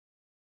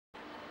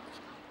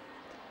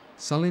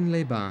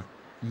Salins-les-Bains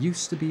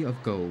used to be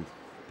of gold,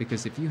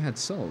 because if you had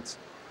salt,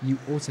 you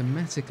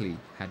automatically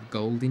had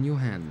gold in your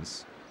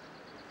hands.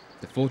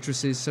 The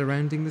fortresses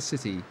surrounding the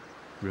city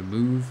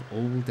remove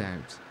all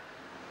doubt.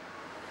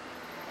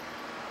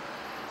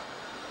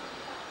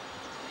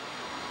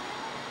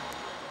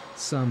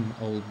 Some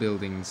old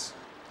buildings,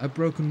 a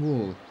broken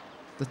wall,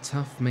 the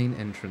tough main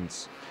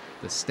entrance,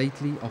 the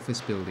stately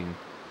office building,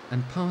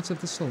 and part of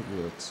the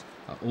Saltworks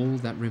are all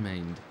that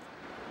remained.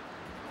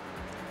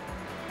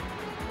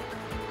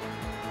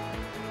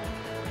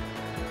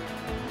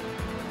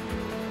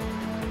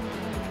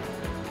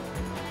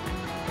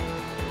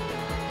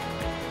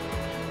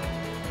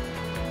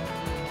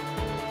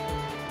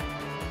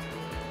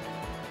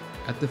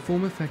 At the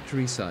former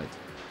factory site,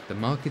 the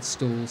market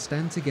stalls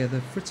stand together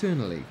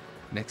fraternally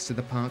next to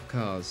the parked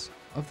cars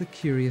of the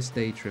curious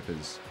day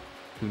trippers,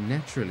 who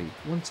naturally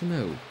want to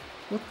know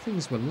what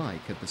things were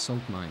like at the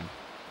salt mine.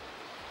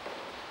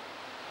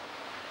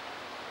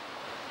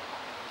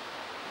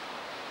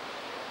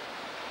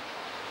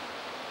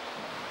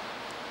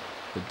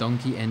 The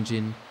donkey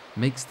engine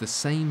makes the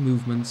same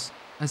movements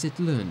as it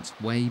learnt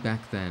way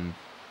back then.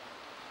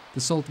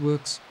 The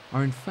saltworks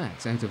are in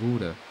fact out of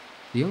order.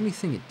 The only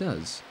thing it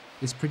does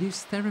is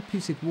produce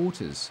therapeutic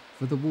waters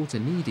for the water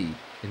needy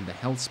in the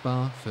health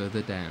spa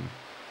further down.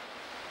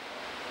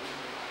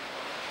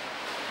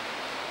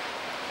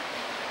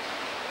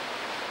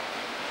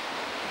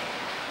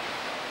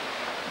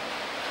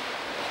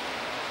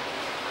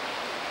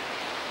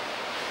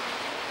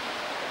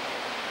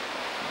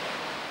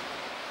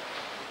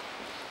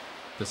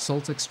 The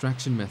salt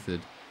extraction method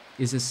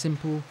is as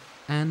simple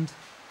and,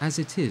 as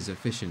it is,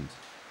 efficient.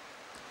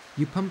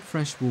 You pump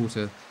fresh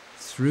water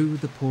through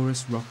the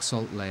porous rock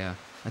salt layer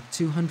at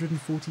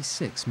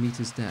 246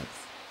 meters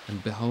depth,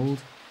 and behold,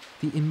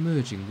 the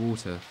emerging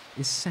water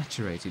is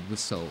saturated with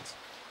salt.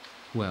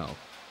 Well,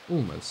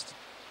 almost.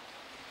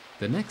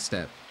 The next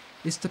step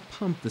is to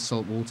pump the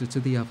salt water to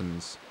the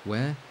ovens,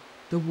 where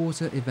the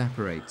water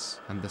evaporates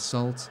and the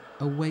salt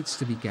awaits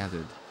to be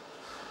gathered.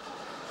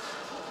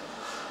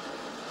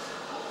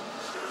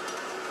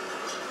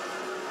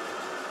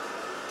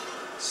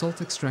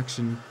 Salt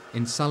extraction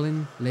in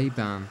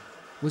Salins-les-Bains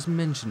was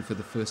mentioned for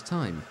the first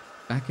time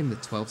back in the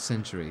 12th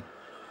century.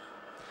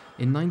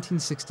 In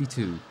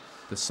 1962,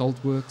 the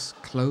saltworks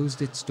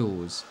closed its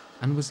doors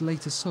and was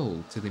later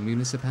sold to the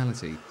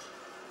municipality.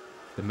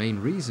 The main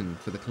reason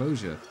for the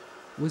closure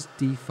was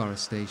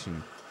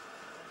deforestation.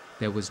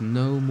 There was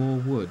no more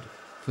wood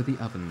for the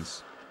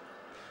ovens.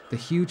 The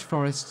huge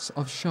forests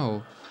of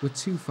Chaux were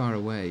too far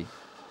away,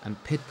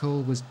 and pit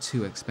coal was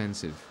too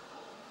expensive.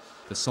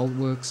 The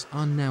saltworks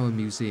are now a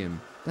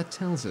museum that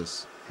tells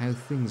us how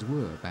things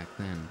were back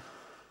then.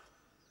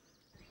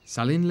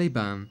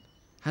 Salins-les-Bains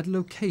had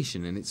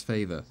location in its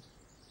favour,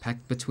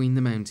 packed between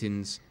the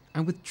mountains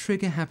and with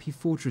trigger-happy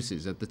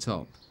fortresses at the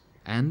top,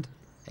 and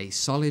a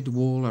solid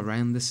wall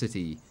around the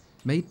city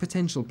made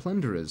potential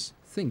plunderers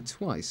think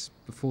twice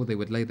before they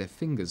would lay their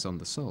fingers on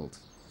the salt.